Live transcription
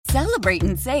Celebrate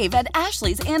and save at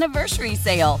Ashley's Anniversary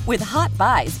Sale. With Hot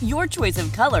Buys, your choice of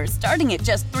colors starting at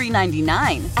just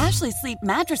 $3.99. Ashley Sleep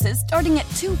mattresses starting at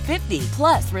 $2.50.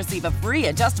 Plus, receive a free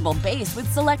adjustable base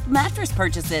with select mattress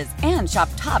purchases. And shop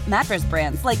top mattress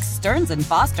brands like Stearns &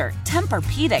 Foster,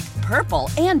 Tempur-Pedic, Purple,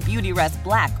 and Beautyrest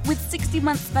Black with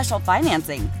 60-month special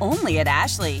financing. Only at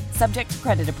Ashley. Subject to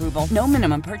credit approval. No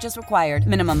minimum purchase required.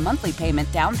 Minimum monthly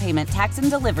payment, down payment, tax, and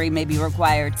delivery may be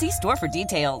required. See store for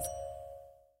details.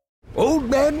 Old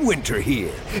Man Winter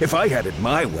here. If I had it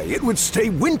my way, it would stay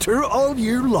winter all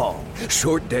year long.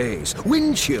 Short days,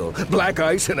 wind chill, black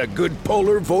ice, and a good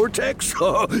polar vortex.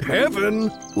 Oh,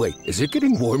 heaven. Wait, is it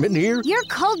getting warm in here? Your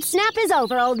cold snap is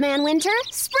over, Old Man Winter.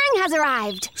 Spring has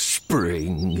arrived.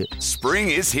 Spring.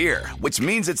 Spring is here, which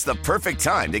means it's the perfect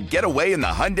time to get away in the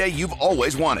Hyundai you've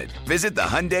always wanted. Visit the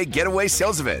Hyundai Getaway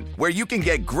Sales Event, where you can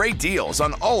get great deals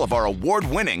on all of our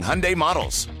award-winning Hyundai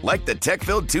models, like the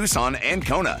tech-filled Tucson and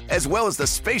Kona, as well as the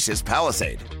spacious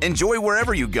Palisade. Enjoy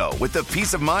wherever you go with the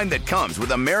peace of mind that comes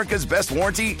with America's best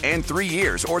warranty and 3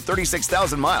 years or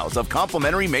 36,000 miles of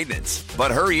complimentary maintenance.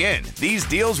 But hurry in, these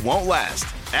deals won't last.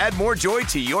 Add more joy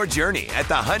to your journey at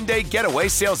the Hyundai Getaway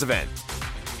Sales Event.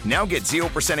 Now get 0%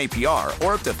 APR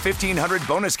or up to $1,500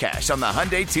 bonus cash on the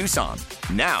Hyundai Tucson.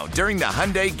 Now, during the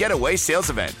Hyundai Getaway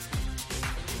Sales Event.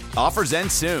 Offers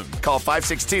end soon. Call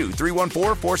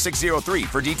 562-314-4603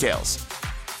 for details.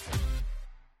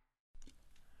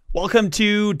 Welcome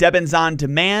to Debbins On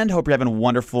Demand. Hope you're having a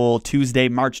wonderful Tuesday,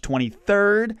 March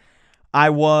 23rd.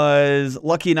 I was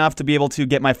lucky enough to be able to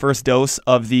get my first dose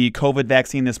of the COVID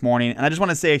vaccine this morning. And I just want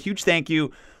to say a huge thank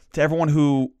you to everyone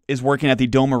who is working at the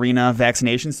Dome Arena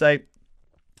vaccination site.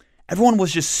 Everyone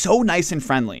was just so nice and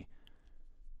friendly.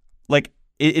 Like,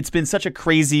 it's been such a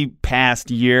crazy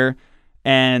past year,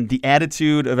 and the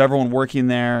attitude of everyone working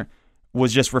there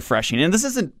was just refreshing. And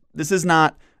this is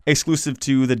not exclusive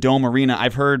to the Dome Arena.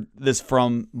 I've heard this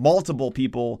from multiple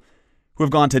people who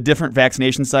have gone to different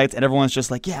vaccination sites, and everyone's just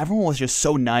like, yeah, everyone was just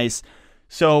so nice.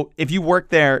 So if you work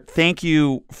there, thank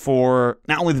you for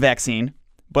not only the vaccine,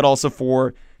 but also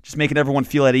for just making everyone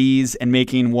feel at ease and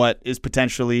making what is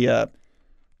potentially a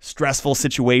stressful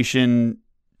situation,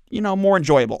 more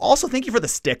enjoyable. Also, thank you for the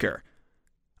sticker.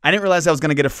 I didn't realize I was going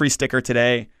to get a free sticker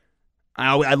today.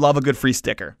 I love a good free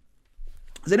sticker.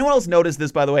 Has anyone else noticed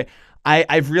this, by the way?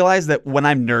 I've realized that when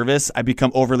I'm nervous, I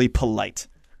become overly polite.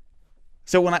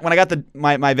 So when I got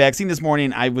my vaccine this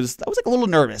morning, I was like a little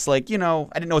nervous. Like, I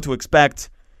didn't know what to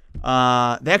expect.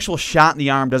 The actual shot in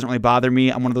the arm doesn't really bother me.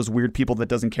 I'm one of those weird people that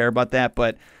doesn't care about that.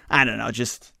 But I don't know,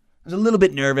 just I was a little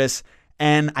bit nervous.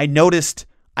 And I noticed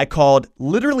I called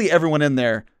literally everyone in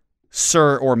there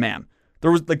sir or ma'am.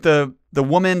 There was like the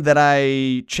woman that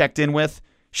I checked in with,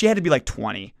 she had to be like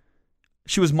 20.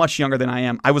 She was much younger than I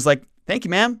am. I was like, thank you,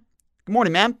 ma'am. Good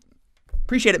morning, ma'am.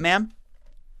 Appreciate it, ma'am.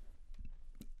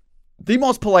 The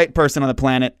most polite person on the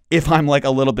planet if I'm like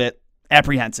a little bit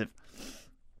apprehensive.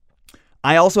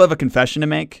 I also have a confession to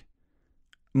make.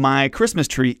 My Christmas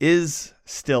tree is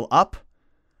still up.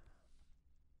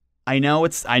 I know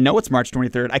it's March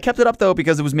 23rd. I kept it up though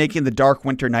because it was making the dark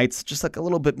winter nights just like a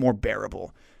little bit more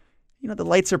bearable. The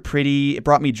lights are pretty. It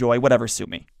brought me joy. Whatever, sue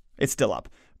me. It's still up.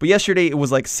 But yesterday it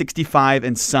was like 65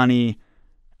 and sunny.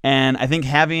 And I think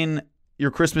having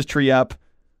your Christmas tree up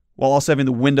while also having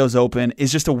the windows open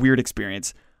is just a weird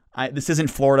experience. This isn't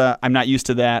Florida. I'm not used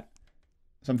to that.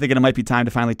 So I'm thinking it might be time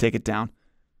to finally take it down.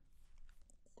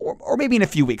 Or maybe in a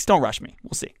few weeks. Don't rush me.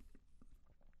 We'll see.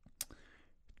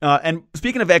 And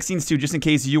speaking of vaccines too, just in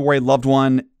case you or a loved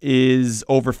one is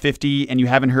over 50 and you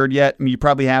haven't heard yet, I mean, you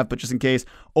probably have, but just in case,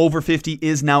 over 50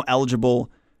 is now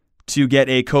eligible to get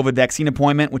a COVID vaccine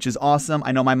appointment, which is awesome.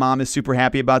 I know my mom is super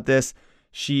happy about this.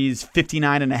 She's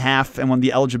 59 and a half, and when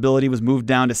the eligibility was moved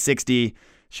down to 60,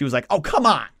 she was like, oh, come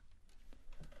on.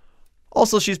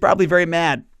 Also, she's probably very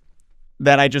mad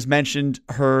that I just mentioned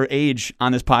her age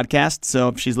on this podcast. So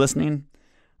if she's listening,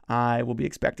 I will be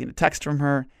expecting a text from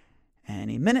her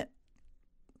any minute.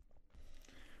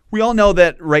 We all know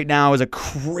that right now is a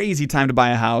crazy time to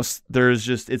buy a house.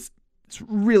 It's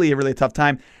really a really tough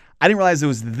time. I didn't realize it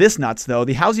was this nuts though.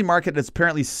 The housing market is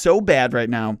apparently so bad right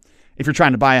now, if you're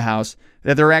trying to buy a house,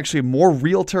 that there are actually more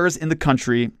realtors in the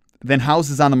country than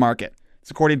houses on the market.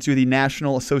 It's according to the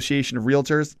National Association of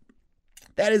Realtors.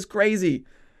 That is crazy.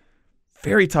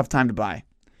 Very tough time to buy.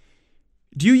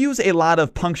 Do you use a lot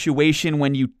of punctuation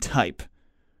when you type?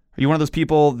 Are you one of those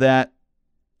people that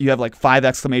you have like 5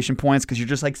 exclamation points because you're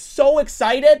just like so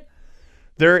excited?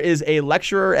 There is a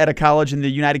lecturer at a college in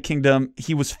the United Kingdom.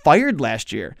 He was fired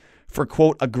last year for,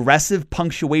 quote, aggressive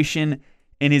punctuation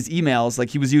in his emails. Like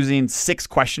he was using 6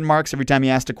 question marks every time he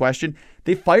asked a question.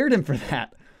 They fired him for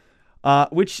that.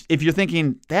 Which, if you're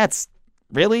thinking, that's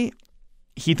really?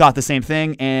 He thought the same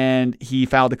thing, and he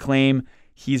filed a claim.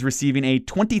 He's receiving a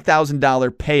 $20,000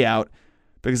 payout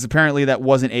because apparently that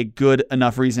wasn't a good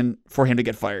enough reason for him to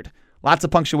get fired. Lots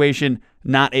of punctuation,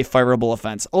 not a fireable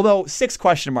offense. Although 6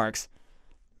 question marks,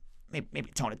 maybe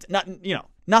tone it.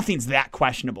 Nothing's that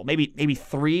questionable. Maybe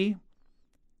 3.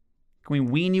 Can we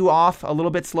wean you off a little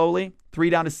bit slowly? 3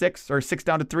 down to 6 or 6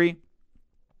 down to 3.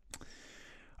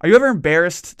 Are you ever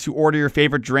embarrassed to order your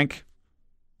favorite drink?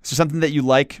 Is there something that you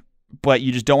like, but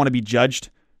you just don't want to be judged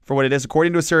for what it is?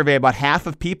 According to a survey, about half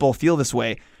of people feel this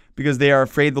way because they are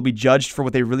afraid they'll be judged for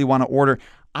what they really want to order.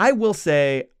 I will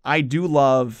say I do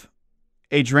love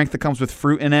a drink that comes with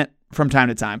fruit in it from time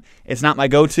to time. It's not my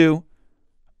go-to,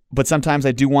 but sometimes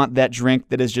I do want that drink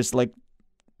that is just like,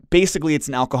 basically it's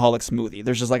an alcoholic smoothie.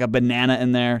 There's just like a banana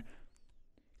in there.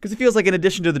 Because it feels like in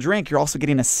addition to the drink, you're also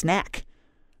getting a snack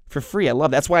for free. I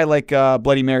love that. That's why I like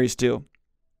Bloody Marys too.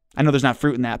 I know there's not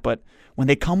fruit in that, but when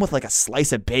they come with like a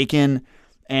slice of bacon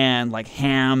and like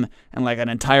ham and like an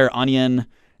entire onion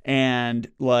and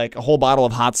like a whole bottle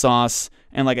of hot sauce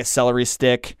and like a celery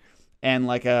stick and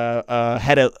like a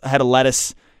head of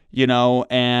lettuce,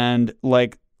 and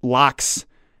like lox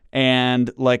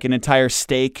and like an entire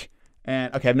steak.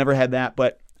 And okay, I've never had that,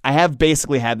 but I have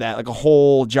basically had that. Like a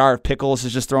whole jar of pickles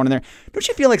is just thrown in there. Don't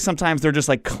you feel like sometimes they're just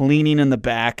like cleaning in the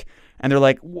back and they're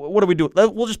like, what do we do?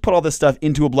 We'll just put all this stuff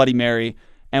into a Bloody Mary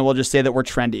and we'll just say that we're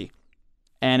trendy.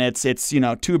 And it's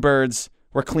 2 birds,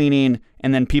 we're cleaning,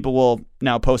 and then people will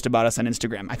now post about us on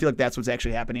Instagram. I feel like that's what's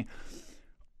actually happening.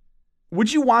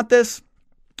 Would you want this?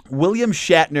 William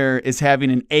Shatner is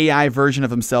having an AI version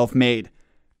of himself made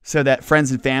so that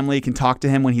friends and family can talk to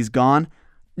him when he's gone.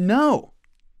 No.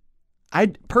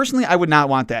 I would not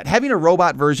want that. Having a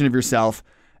robot version of yourself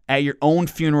at your own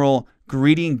funeral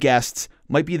greeting guests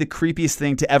might be the creepiest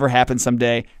thing to ever happen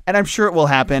someday, and I'm sure it will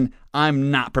happen.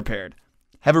 I'm not prepared.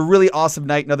 Have a really awesome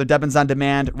night. Another Debbins on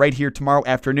Demand right here tomorrow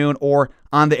afternoon or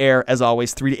on the air, as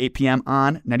always, 3 to 8 p.m.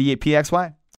 on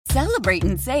 98PXY. Celebrate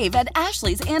and save at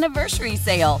Ashley's Anniversary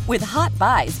Sale. With Hot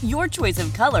Buys, your choice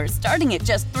of colors starting at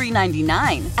just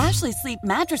 $3.99. Ashley Sleep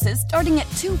mattresses starting at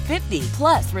 $2.50.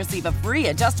 Plus, receive a free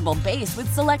adjustable base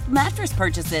with select mattress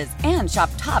purchases. And shop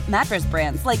top mattress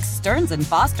brands like Stearns &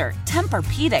 Foster,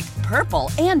 Tempur-Pedic, Purple,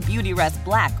 and Beautyrest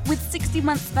Black with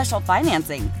 60-month special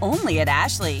financing. Only at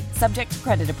Ashley. Subject to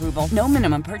credit approval. No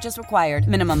minimum purchase required.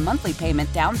 Minimum monthly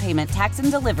payment, down payment, tax,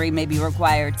 and delivery may be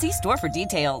required. See store for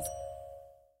details.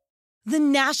 The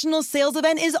national sales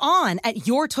event is on at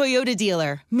your Toyota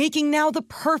dealer, making now the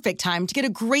perfect time to get a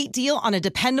great deal on a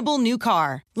dependable new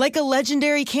car. Like a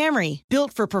legendary Camry,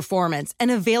 built for performance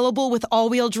and available with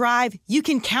all-wheel drive, you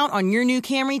can count on your new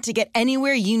Camry to get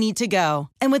anywhere you need to go.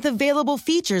 And with available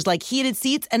features like heated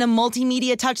seats and a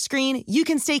multimedia touchscreen, you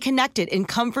can stay connected in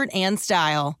comfort and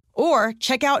style. Or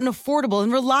check out an affordable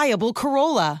and reliable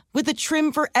Corolla with a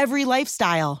trim for every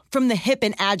lifestyle. From the hip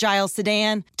and agile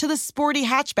sedan to the sporty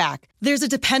hatchback, there's a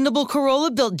dependable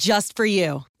Corolla built just for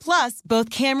you. Plus, both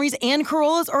Camrys and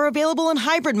Corollas are available in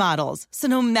hybrid models, so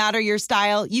no matter your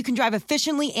style, you can drive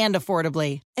efficiently and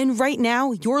affordably. And right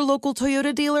now, your local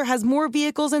Toyota dealer has more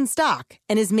vehicles in stock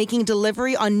and is making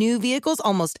delivery on new vehicles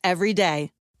almost every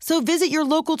day. So visit your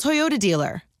local Toyota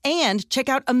dealer. And check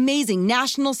out amazing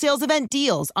national sales event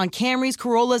deals on Camrys,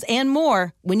 Corollas, and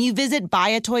more when you visit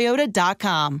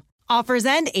buyatoyota.com. Offers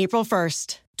end April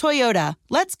 1st. Toyota,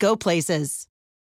 let's go places.